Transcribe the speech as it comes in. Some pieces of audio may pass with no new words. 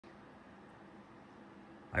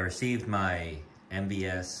I received my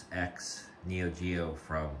MVSX Neo Geo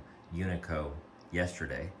from UNICO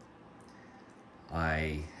yesterday.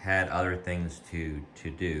 I had other things to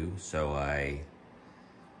do, so I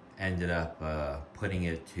ended up putting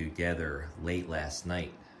it together late last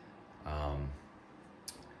night. Let's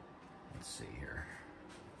see here.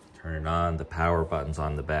 Turn it on. The power button's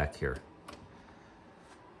on the back here.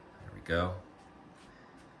 There we go.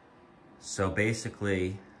 So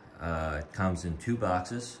basically, it comes in two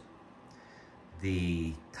boxes.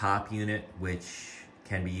 The top unit, which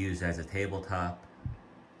can be used as a tabletop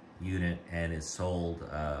unit and is sold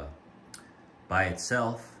by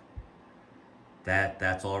itself,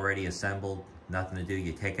 that's already assembled, nothing to do.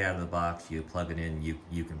 You take it out of the box, you plug it in,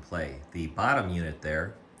 you can play. The bottom unit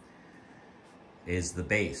there is the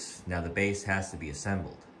base. Now the base has to be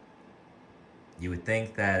assembled. You would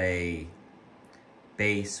think that a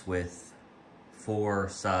base with 4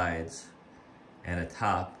 sides and a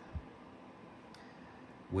top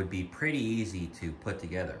would be pretty easy to put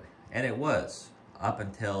together, and it was up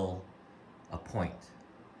until a point.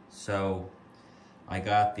 So I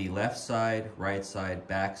got the left side, right side,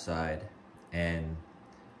 back side, and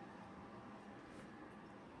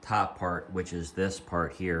top part, which is this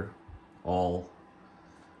part here, all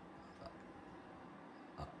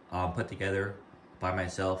put together by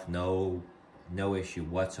myself, no issue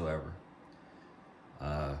whatsoever.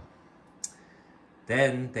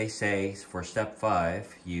 Then they say for step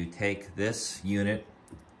 5, you take this unit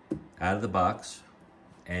out of the box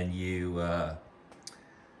and you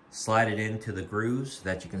slide it into the grooves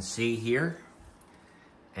that you can see here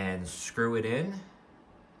and screw it in,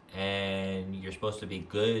 and you're supposed to be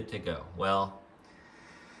good to go. Well,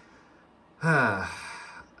 I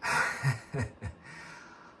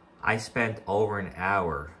spent over an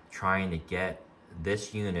hour trying to get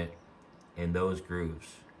this unit in those grooves,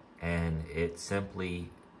 and it simply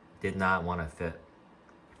did not want to fit.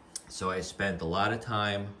 So I spent a lot of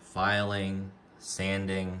time filing,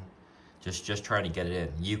 sanding, just trying to get it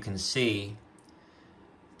in. You can see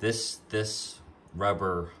this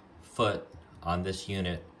rubber foot on this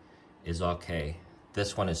unit is okay.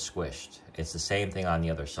 This one is squished. It's the same thing on the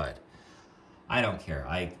other side. I don't care.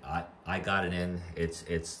 I got it in.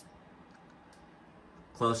 It's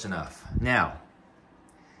close enough. Now,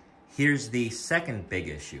 here's the second big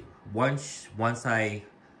issue. Once I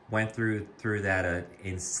went through that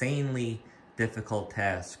insanely difficult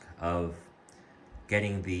task of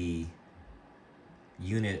getting the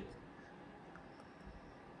unit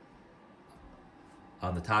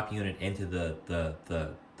on the top unit into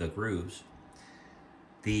the grooves,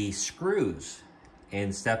 the screws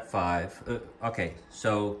in step 5. Okay,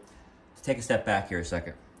 so let's take a step back here a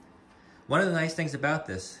second. One of the nice things about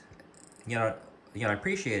this, I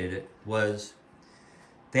appreciated it, was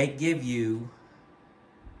they give you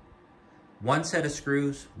one set of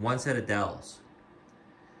screws, one set of dowels.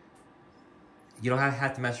 You don't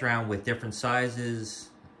have to mess around with different sizes.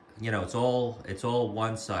 It's all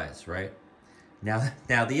one size, right? Now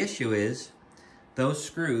the issue is those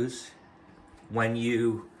screws, when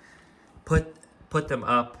you put them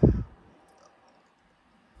up,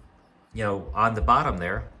 on the bottom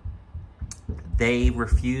there, they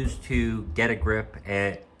refuse to get a grip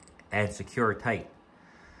and secure tight.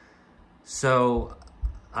 So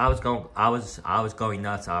I was going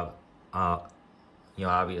nuts.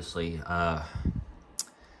 Obviously, I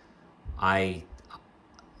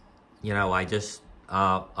just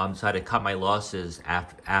decided to cut my losses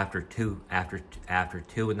after 2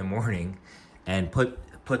 in the morning, and put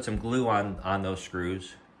some glue on those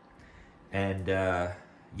screws, and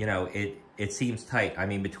it seems tight. I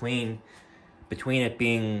mean, between it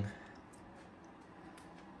being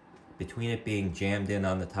jammed in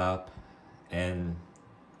on the top and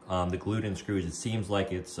the glued in screws, it seems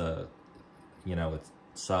like it's it's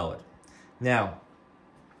solid. Now,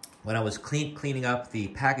 when I was cleaning up the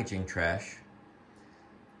packaging trash,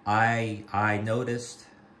 I noticed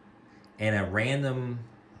in a random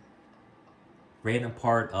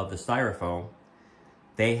part of the styrofoam,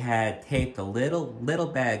 they had taped a little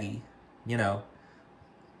baggie,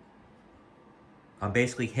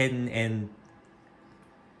 basically hidden in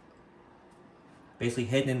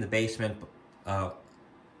the basement,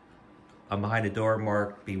 behind a door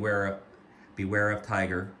marked "Beware of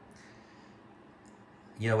Tiger."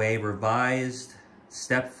 A revised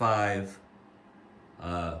step 5,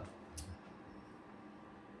 a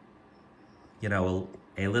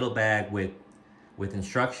little bag with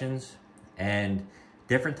instructions and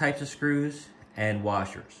different types of screws and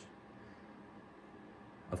washers.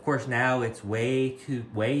 Of course, now it's way too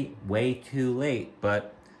late,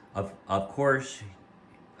 but of course,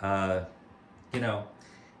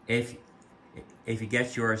 if you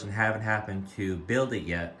get yours and haven't happened to build it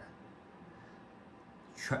yet,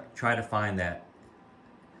 try to find that.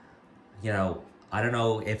 You know, I don't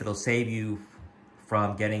know if it'll save you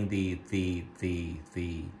from getting the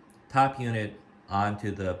top unit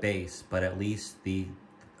onto the base, but at least the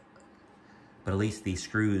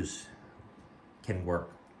screws can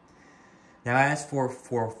work. Now, as for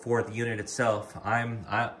the unit itself, I'm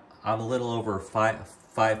a little over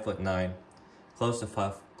 5'9", close to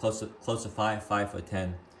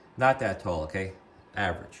 5'10", not that tall, okay,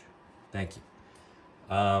 average. Thank you.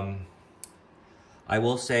 I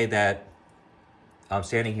will say that I'm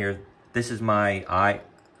standing here. This is my eye.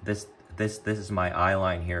 This is my eye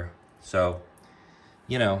line here. So,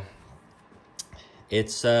 you know,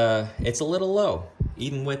 it's a little low,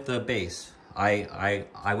 even with the base. I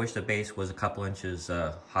wish the base was a couple inches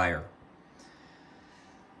higher.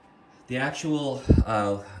 The actual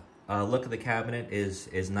look of the cabinet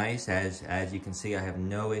is nice. As you can see, I have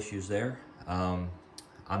no issues there. I'm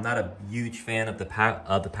not a huge fan of the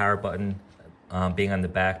power button being on the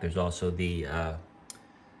back. There's also the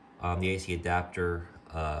AC adapter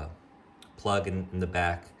plug in the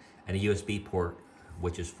back, and a USB port,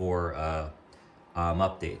 which is for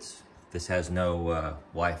updates. This has no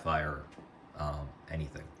Wi-Fi or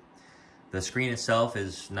anything. The screen itself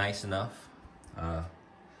is nice enough.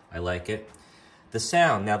 I like it. The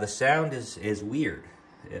sound, now the sound is weird.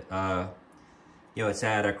 You know, it's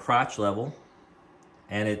at a crotch level,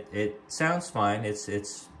 and it sounds fine.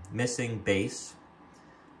 It's missing bass,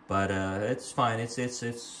 but it's fine. It's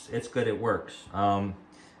good. It works.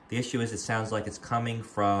 The issue is it sounds like it's coming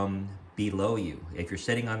from below you. If you're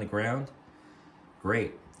sitting on the ground,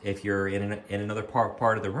 great. If you're in another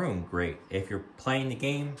part of the room, great. If you're playing the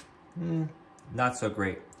game, not so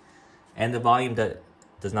great. And the volume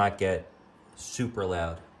does not get super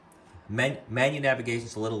loud. Menu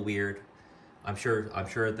navigation's a little weird. I'm sure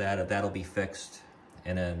that that'll be fixed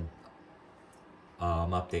in an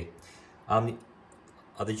update. The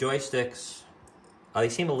joysticks, they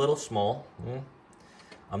seem a little small.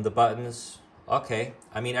 The buttons, okay.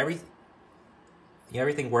 I mean, everything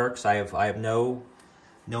works. I have no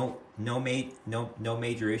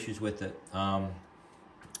major issues with it.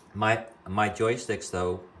 My joysticks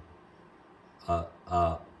though,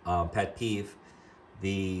 pet peeve,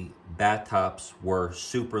 the bat tops were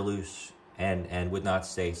super loose and would not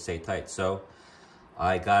stay tight. So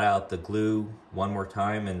I got out the glue one more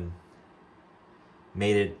time and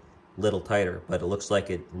made it a little tighter, but it looks like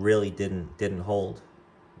it really didn't hold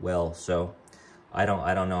well. So I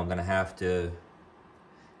don't know. I'm gonna have to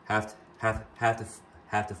find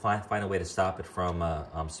a way to stop it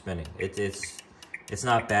from spinning. It's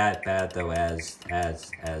not bad though as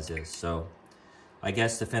is. So I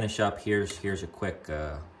guess to finish up, here's a quick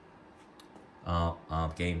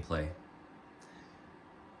gameplay.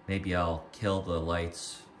 Maybe I'll kill the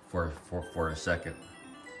lights for a second.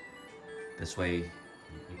 This way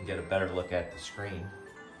you can get a better look at the screen.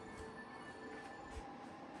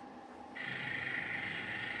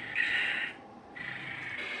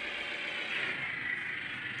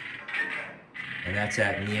 And that's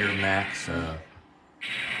at near max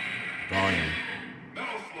volume.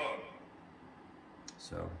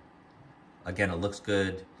 So again, it looks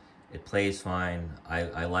good. It plays fine.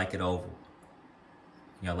 I like it overall,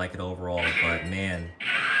 but man,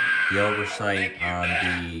 the oversight on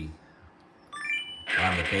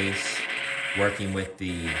the base, working with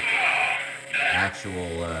the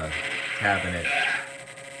actual cabinet,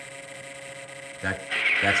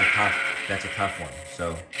 that's a tough one.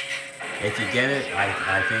 So if you get it,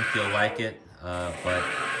 I think you'll like it, but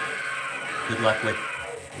good luck with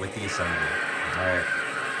the assembly. All right,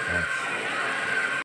 thanks.